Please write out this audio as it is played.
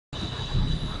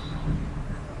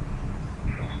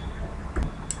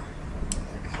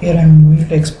Here I am going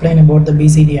to explain about the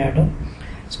BCD adder.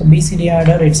 So BCD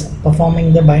adder, it's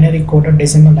performing the binary coded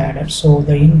decimal adder. So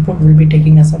the input will be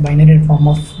taking as a binary form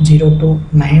of 0 to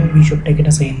 9. We should take it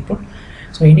as an input.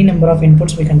 So any number of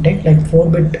inputs we can take, like 4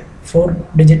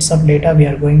 digits of data we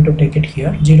are going to take it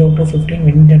here. 0 to 15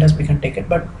 many data we can take it,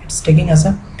 but it's taking as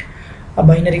a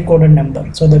binary coded number.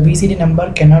 So the BCD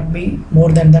number cannot be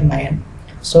more than the 9.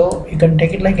 So you can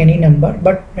take it like any number,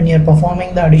 but when you are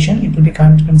performing the addition, it will be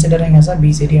considering as a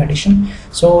BCD addition.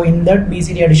 So in that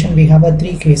BCD addition, we have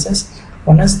 3 cases.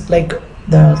 One is like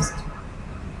the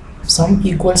sum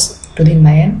equals to the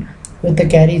 9 with the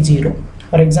carry 0.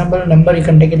 For example, number you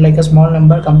can take it like a small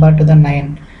number compared to the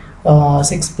 9.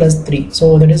 6 plus 3,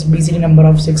 so that is BCD number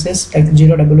of 6 is like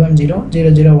 0110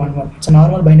 0011. It's a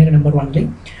normal binary number only.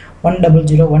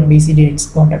 1001 BCD it's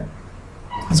got it.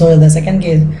 So the second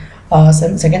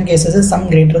case is sum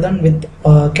greater than with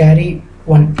carry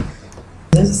 1.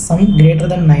 This is sum greater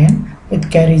than 9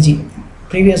 with carry G.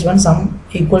 Previous one, sum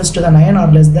equals to the 9 or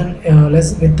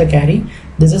less with the carry.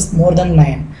 This is more than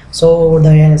 9. So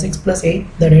the 6 plus 8,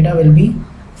 the data will be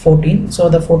 14. So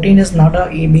the 14 is not a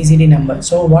BCD number.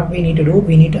 So what we need to do,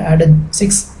 we need to add a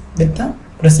 6 with the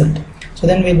result. So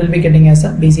then we will be getting as a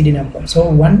BCD number. So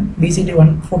 14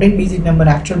 BCD number,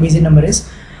 actual BCD number is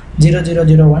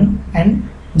 0001 and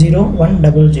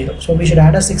 0100. So we should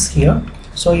add a 6 here.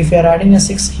 So if you are adding a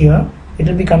 6 here, it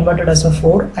will be converted as a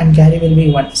 4 and carry will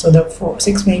be 1. So the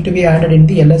 6 need to be added in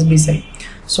the LSB side.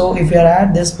 So if you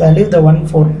add this value, the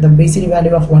 14, the BCD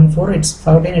value of 14, it's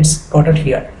 14, it's got it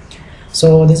here.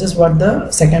 So this is what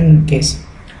the second case.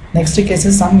 Next case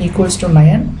is sum equals to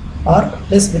 9 or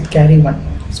less with carry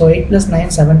 1. So 8 plus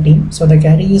 9 17. So the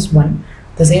carry is 1.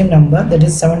 The same number, that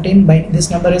is 17. By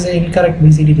this number is an incorrect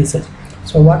BCD result.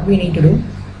 So what we need to do,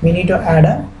 we need to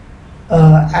add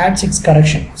add 6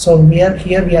 correction. So we are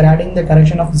adding the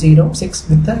correction of 0 6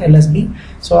 with the LSB.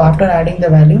 So after adding the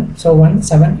value, so 1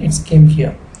 7, it came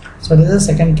here. So this is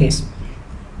the second case.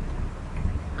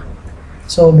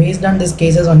 So based on these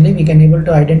cases only, we can able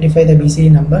to identify the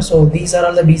BCD number. So these are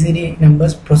all the BCD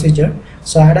numbers procedure.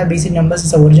 So add a BCD numbers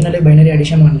is originally binary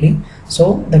addition only.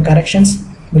 So the corrections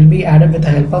will be added with the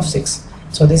help of 6.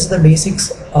 So this is the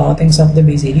basics things of the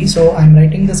BCD. So I'm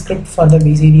writing the script for the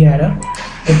BCD adder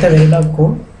with the Verilog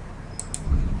code.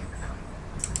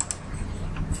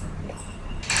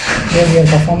 Here we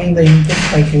are performing the input,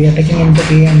 like we are taking input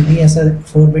A and B as a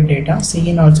 4-bit data. C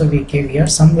in also VKVR.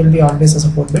 Sum will be always as a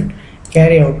 4-bit.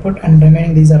 Carry output, and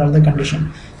remaining these are all the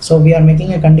conditions. So we are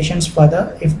making a conditions for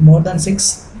the, if more than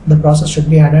 6, the process should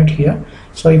be added here.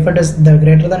 So if it is the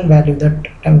greater than value, that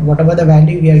whatever the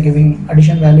value we are giving,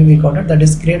 addition value we got it, that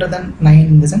is greater than 9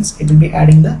 in the sense, it will be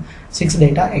adding the 6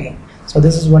 data again. So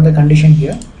this is what the condition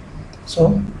here.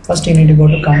 So first you need to go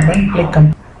to compile, click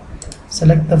compile,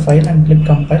 select the file and click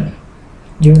compile,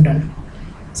 give done.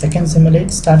 Second,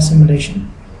 simulate, start simulation,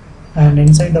 and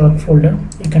inside the work folder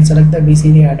you can select the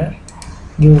BCD adder,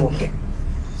 give OK.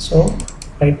 So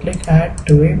right click, add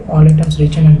to wave, all items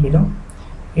region and below.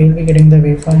 You will be getting the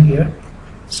waveform here.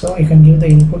 So you can give the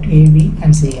input A, B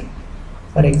and CM.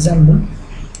 For example,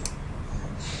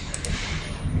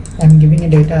 I am giving a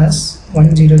data as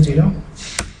 100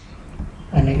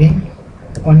 and again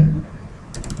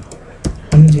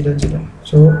 100.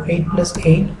 So 8 plus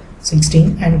 8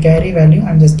 16, and carry value I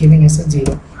am just giving as a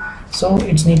 0. So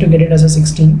it's need to get it as a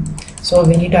 16. So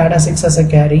we need to add a 6 as a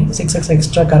carry, 6 as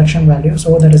extra correction value.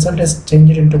 So the result is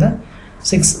changed into the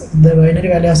 6. The binary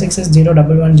value of 6 is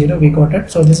 0110. We got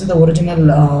it. So this is the original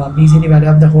BCD value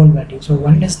of the whole value. So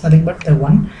 1 is nothing but the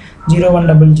 1.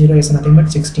 0100 is nothing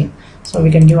but 16. So we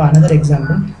can give another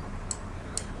example.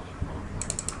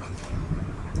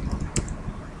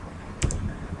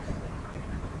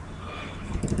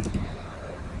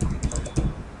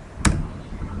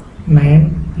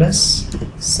 Nine plus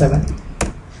 7.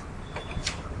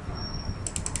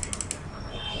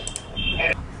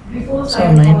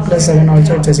 So 9 plus 7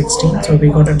 also it's a 16. So we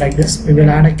got it like this. We will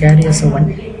add a carry as a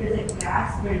 1.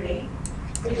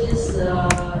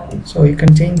 So you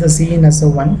can change the C in as a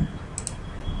 1.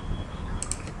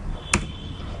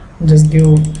 Just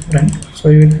give run. So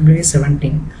it will be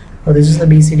 17. So this is the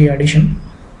BCD addition.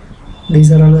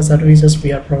 These are all the services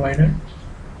we are provided.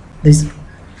 These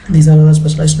are the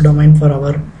specialized domain for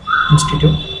our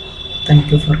institute.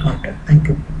 Thank you for contact. Thank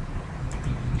you.